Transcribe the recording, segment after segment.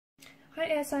Hi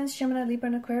air signs, Gemini,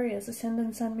 Libra and Aquarius,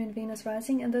 Ascendant, Sun, Moon, Venus,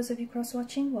 Rising, and those of you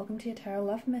cross-watching, welcome to your Tarot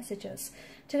Love Messages.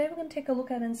 Today we're going to take a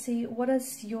look at and see what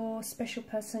does your special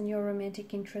person, your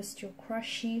romantic interest, your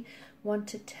crushy want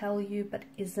to tell you but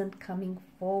isn't coming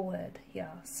forward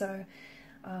here. So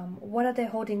what are they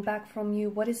holding back from you?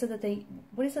 What is it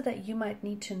that you might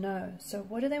need to know? So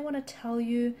what do they want to tell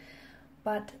you,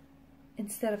 but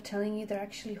instead of telling you, they're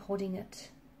actually holding it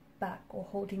back or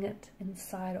holding it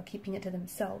inside or keeping it to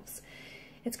themselves.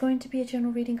 It's going to be a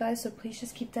general reading, guys, so please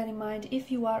just keep that in mind. If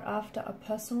you are after a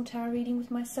personal tarot reading with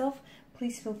myself,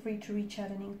 please feel free to reach out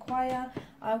and inquire.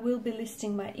 I will be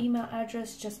listing my email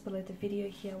address just below the video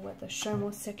here where the show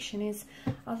more section is.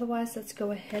 Otherwise, let's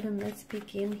go ahead and let's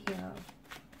begin here.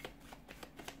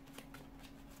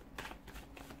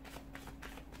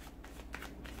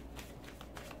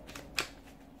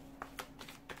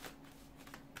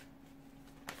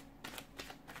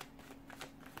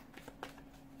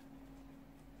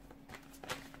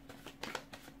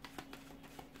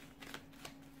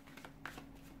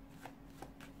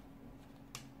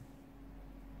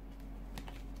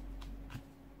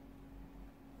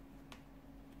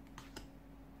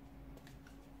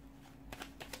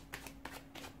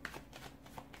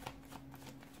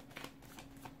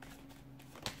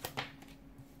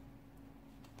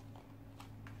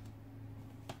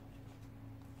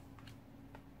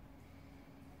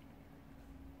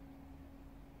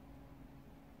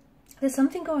 There's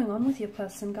something going on with your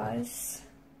person, guys.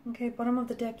 Okay, bottom of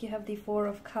the deck you have the Four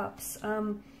of Cups.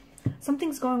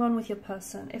 Something's going on with your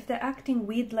person. If they're acting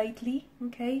weird lately,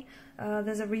 okay,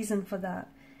 there's a reason for that.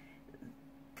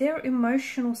 Their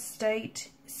emotional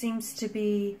state seems to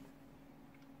be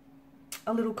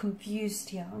a little confused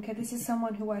here. Okay, this is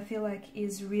someone who I feel like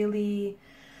is really,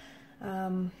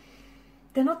 they're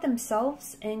not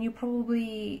themselves, and you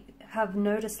probably have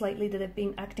noticed lately that they've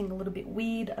been acting a little bit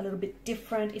weird, a little bit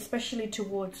different, especially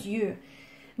towards you.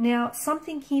 Now,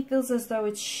 something here feels as though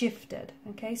it's shifted,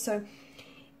 okay? So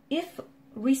if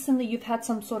recently you've had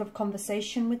some sort of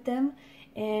conversation with them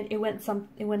and it went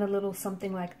a little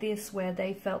something like this, where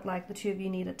they felt like the two of you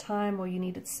needed time or you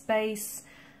needed space,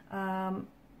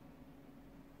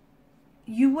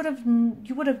 you would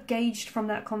have gauged from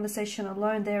that conversation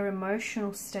alone their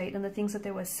emotional state, and the things that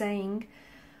they were saying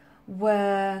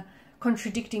were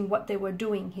contradicting what they were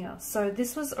doing here. So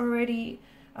this was already,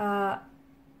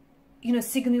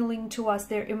 signaling to us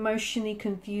their emotionally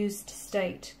confused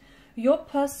state. Your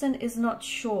person is not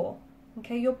sure,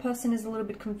 okay? Your person is a little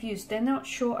bit confused. They're not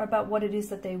sure about what it is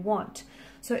that they want.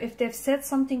 So if they've said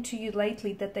something to you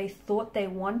lately that they thought they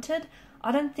wanted,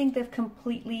 I don't think they've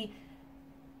completely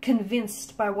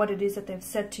convinced by what it is that they've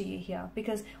said to you here.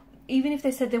 Because even if they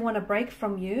said they want a break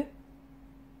from you,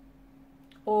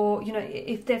 or,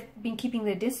 if they've been keeping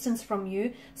their distance from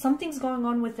you, something's going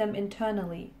on with them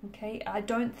internally, okay? I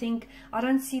don't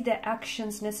see their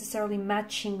actions necessarily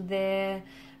matching their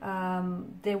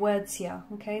words here,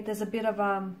 okay? There's a bit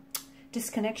of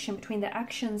disconnection between the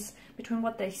actions, between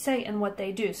what they say and what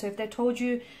they do. So if they told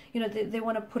you, they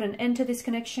want to put an end to this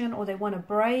connection, or they want to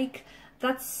break,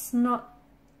 that's not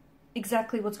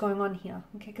exactly what's going on here,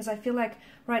 okay? Because I feel like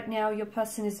right now your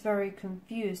person is very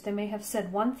confused. They may have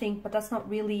said one thing, but that's not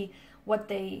really what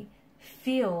they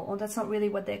feel, or that's not really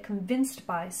what they're convinced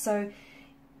by. So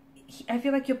I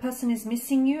feel like your person is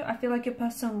missing you. I feel like your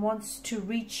person wants to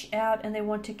reach out and they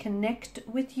want to connect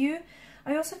with you.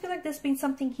 I also feel like there's been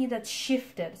something here that's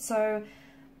shifted. So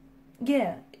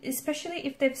yeah, especially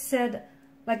if they've said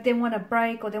like they want a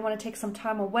break, or they want to take some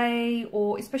time away,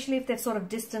 or especially if they've sort of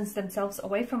distanced themselves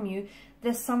away from you,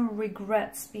 there's some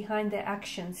regrets behind their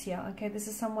actions here, okay? This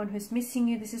is someone who's missing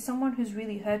you. This is someone who's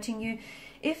really hurting you.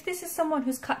 If this is someone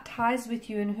who's cut ties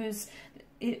with you, and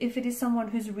if it is someone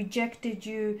who's rejected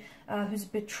you, who's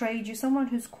betrayed you, someone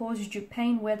who's caused you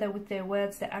pain, whether with their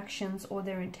words, their actions, or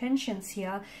their intentions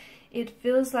here, it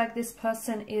feels like this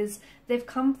person they've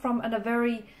come from a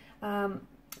very,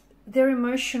 their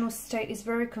emotional state is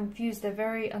very confused. They're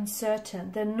very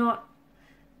uncertain. They're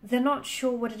not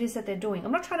sure what it is that they're doing.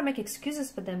 I'm not trying to make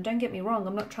excuses for them. Don't get me wrong.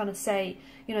 I'm not trying to say,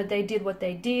 they did what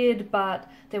they did, but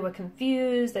they were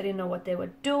confused. They didn't know what they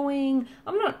were doing.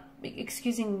 I'm not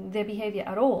excusing their behavior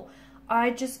at all.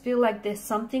 I just feel like there's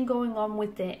something going on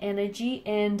with their energy,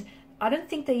 and I don't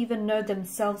think they even know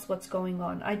themselves what's going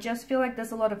on. I just feel like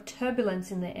there's a lot of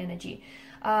turbulence in their energy.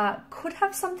 Could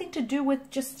have something to do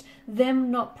with just them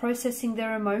not processing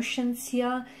their emotions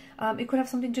here. It could have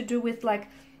something to do with, like,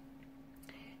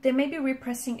 they may be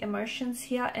repressing emotions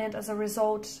here, and as a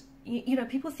result, you know,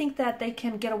 people think that they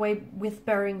can get away with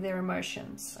burying their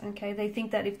emotions, okay? They think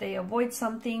that if they avoid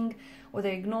something or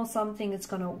they ignore something, it's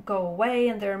going to go away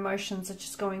and their emotions are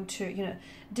just going to, you know,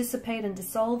 dissipate and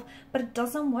dissolve. But it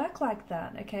doesn't work like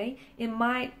that, okay? They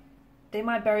might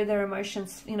bury their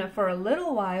emotions, you know, for a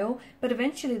little while, but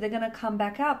eventually they're going to come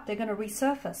back up. They're going to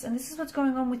resurface. And this is what's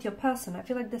going on with your person. I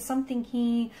feel like there's something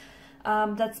here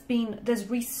there's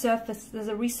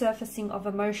a resurfacing of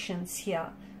emotions here.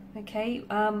 Okay,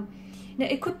 now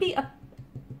it could be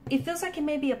it feels like it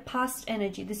may be a past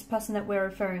energy, this person that we're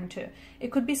referring to. It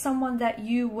could be someone that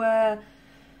you were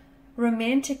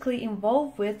romantically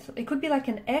involved with. It could be like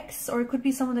an ex, or it could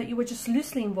be someone that you were just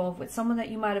loosely involved with, someone that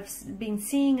you might have been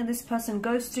seeing and this person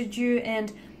ghosted you.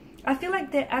 And I feel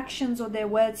like their actions or their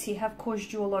words here have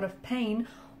caused you a lot of pain,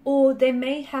 or they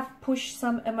may have pushed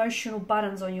some emotional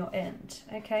buttons on your end,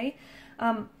 okay?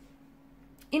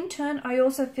 In turn, I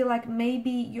also feel like maybe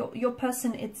your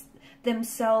person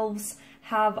themselves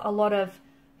have a lot of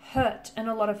hurt and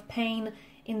a lot of pain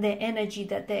in their energy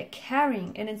that they're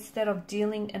carrying, and instead of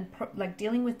dealing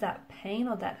with that pain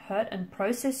or that hurt and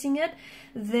processing it,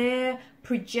 they're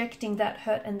projecting that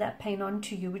hurt and that pain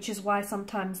onto you, which is why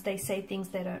sometimes they say things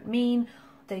they don't mean,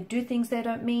 they do things they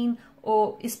don't mean,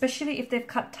 or especially if they've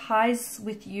cut ties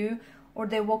with you or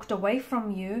they walked away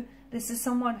from you. This is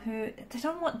someone who they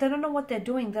don't know what they're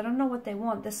doing. They don't know what they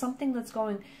want. There's something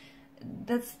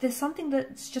there's something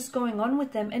that's just going on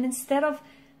with them. And instead of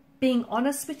being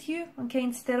honest with you, okay,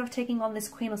 instead of taking on this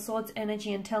Queen of Swords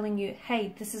energy and telling you,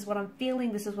 hey, this is what I'm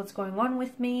feeling, this is what's going on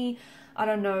with me, I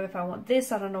don't know if I want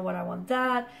this, I don't know what I want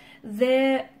that,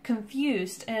 they're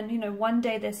confused. And, you know, one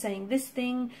day they're saying this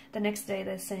thing, the next day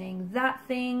they're saying that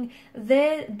thing.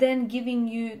 They're then giving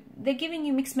you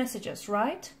mixed messages,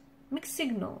 right? Mixed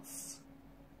signals.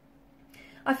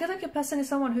 I feel like your person is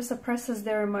someone who suppresses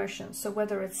their emotions. So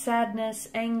whether it's sadness,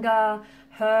 anger,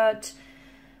 hurt,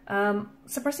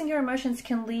 suppressing your emotions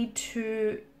can lead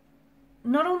to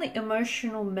not only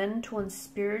emotional, mental and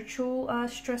spiritual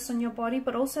stress on your body,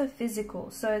 but also physical.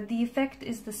 So the effect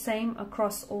is the same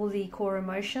across all the core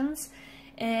emotions.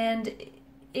 And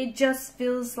it just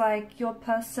feels like your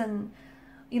person,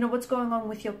 you know, what's going on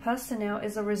with your person now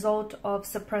is a result of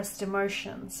suppressed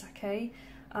emotions, okay?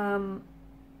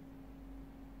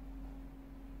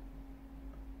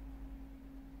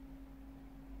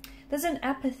 There's an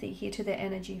apathy here to their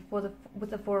energy with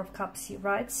the Four of Cups here,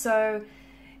 right? So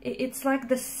it's like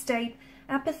the state,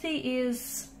 apathy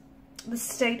is the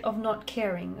state of not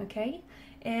caring, okay?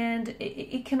 And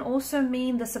it can also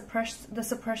mean the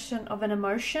suppression of an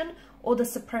emotion or the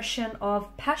suppression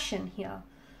of passion here.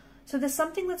 So there's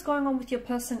something that's going on with your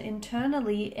person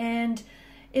internally, and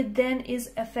it then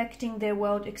is affecting their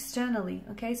world externally,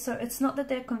 okay? So it's not that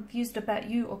they're confused about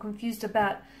you or confused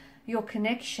about your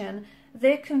connection.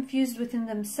 They're confused within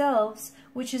themselves,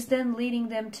 which is then leading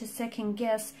them to second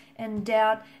guess and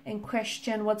doubt and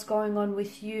question what's going on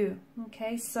with you,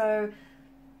 okay? So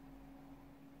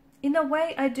in a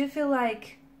way, I do feel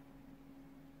like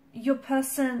your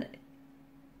person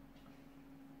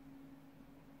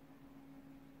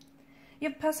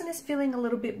is feeling a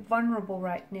little bit vulnerable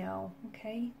right now,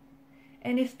 okay?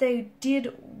 And if they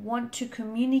did want to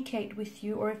communicate with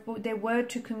you, or if they were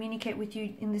to communicate with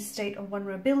you in this state of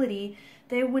vulnerability,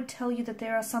 they would tell you that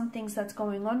there are some things that's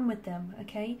going on with them,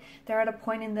 okay? They're at a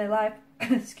point in their life,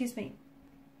 excuse me,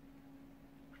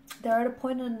 they're at a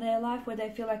point in their life where they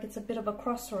feel like it's a bit of a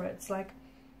crossroads. Like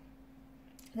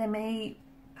they may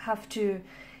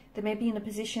be in a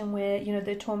position where, you know,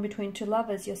 they're torn between two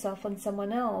lovers, yourself and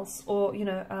someone else, or, you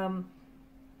know,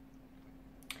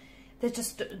 they're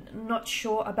just not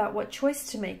sure about what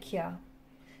choice to make here.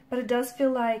 But it does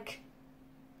feel like,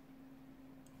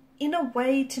 in a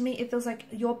way, to me, it feels like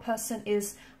your person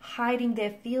is hiding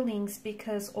their feelings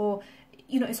because, or,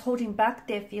 you know, is holding back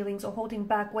their feelings or holding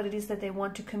back what it is that they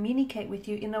want to communicate with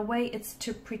you. In a way, it's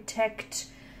to protect,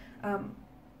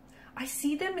 I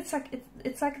see them, it's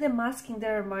like they're masking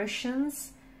their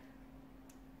emotions,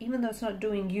 even though it's not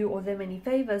doing you or them any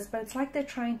favors, but it's like they're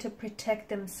trying to protect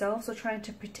themselves or trying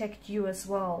to protect you as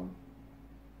well.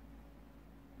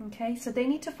 Okay, so they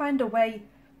need to find a way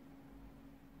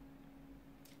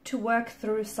to work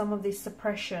through some of this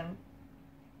suppression,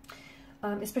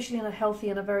 especially in a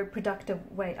healthy and a very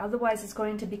productive way. Otherwise, it's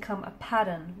going to become a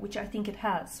pattern, which I think it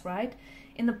has, right?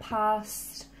 In the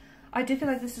past, I do feel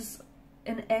like this is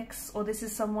an ex, or this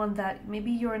is someone that maybe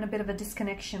you're in a bit of a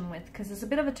disconnection with, because there's a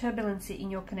bit of a turbulency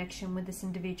in your connection with this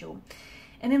individual.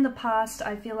 And in the past,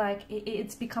 I feel like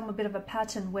it's become a bit of a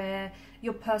pattern where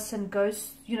your person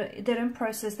goes, you know, they don't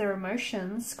process their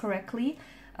emotions correctly,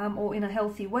 or in a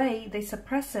healthy way, they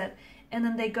suppress it, and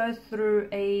then they go through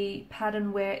a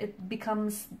pattern where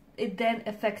it then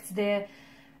affects their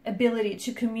ability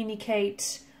to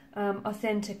communicate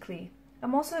authentically.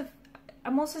 I'm also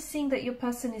seeing that your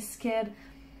person is scared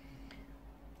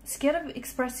of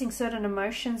expressing certain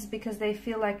emotions because they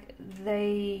feel like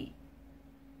they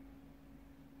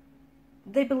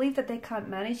believe that they can't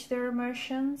manage their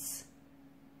emotions.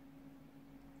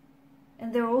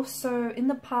 And they're also, in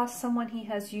the past, someone he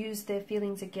has used their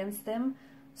feelings against them,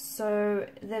 so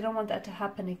they don't want that to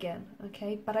happen again,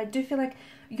 okay? But I do feel like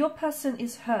your person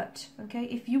is hurt, okay?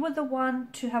 If you were the one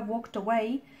to have walked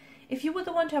away,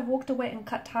 and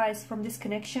cut ties from this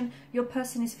connection, your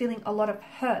person is feeling a lot of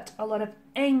hurt, a lot of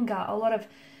anger, a lot of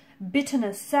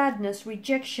bitterness, sadness,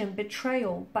 rejection,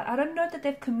 betrayal. But I don't know that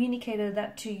they've communicated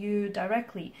that to you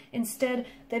directly. Instead,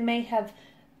 they may have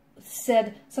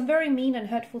said some very mean and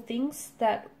hurtful things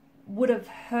that would have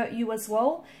hurt you as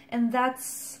well. And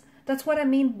that's what I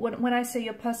mean when I say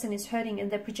your person is hurting and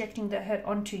they're projecting their hurt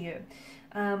onto you.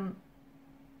 And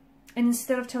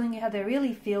instead of telling you how they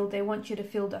really feel, they want you to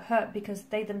feel the hurt because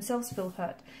they themselves feel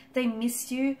hurt. They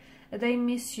miss you. They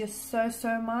miss you so,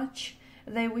 so much.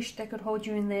 They wish they could hold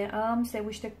you in their arms. They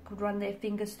wish they could run their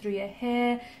fingers through your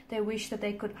hair. They wish that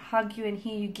they could hug you and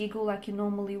hear you giggle like you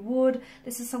normally would.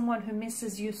 This is someone who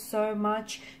misses you so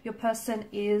much. Your person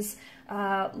is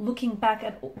looking back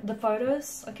at the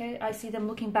photos, okay? I see them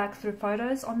looking back through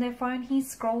photos on their phone.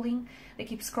 He's scrolling. They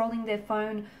keep scrolling their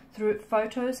phone through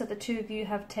photos that the two of you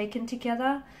have taken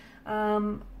together.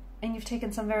 And you've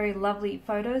taken some very lovely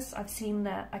photos. I've seen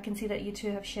that. I can see that you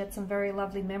two have shared some very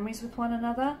lovely memories with one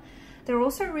another. They're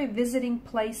also revisiting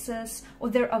places,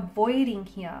 or they're avoiding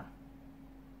here.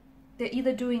 They're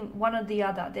either doing one or the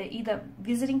other. They're either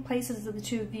visiting places that the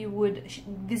two of you would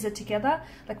visit together,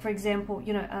 like for example,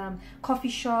 you know, coffee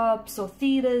shops or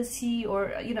theaters,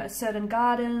 or you know, certain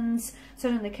gardens,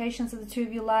 certain locations that the two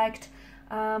of you liked,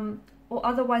 or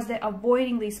otherwise they're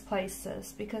avoiding these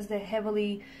places because they're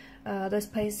heavily, those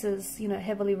places, you know,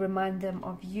 heavily remind them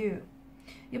of you.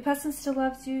 Your person still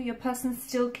loves you. Your person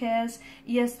still cares.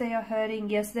 Yes, they are hurting.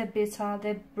 Yes, they're bitter.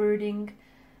 They're brooding.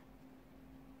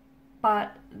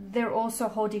 But they're also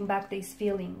holding back these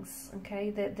feelings, okay?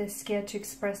 They're scared to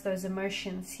express those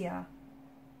emotions here.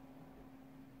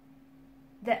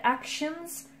 Their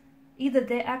actions, either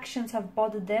their actions have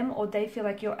bothered them, or they feel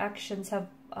like your actions have,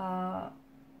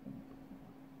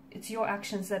 it's your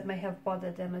actions that may have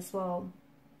bothered them as well.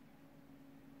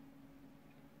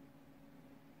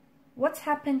 What's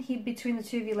happened here between the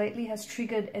two of you lately has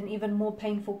triggered an even more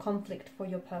painful conflict for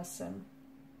your person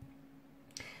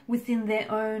within their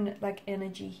own like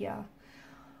energy here.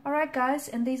 Alright guys,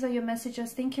 and these are your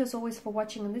messages. Thank you as always for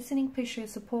watching and listening. Please show your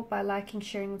support by liking,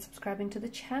 sharing and subscribing to the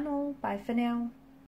channel. Bye for now.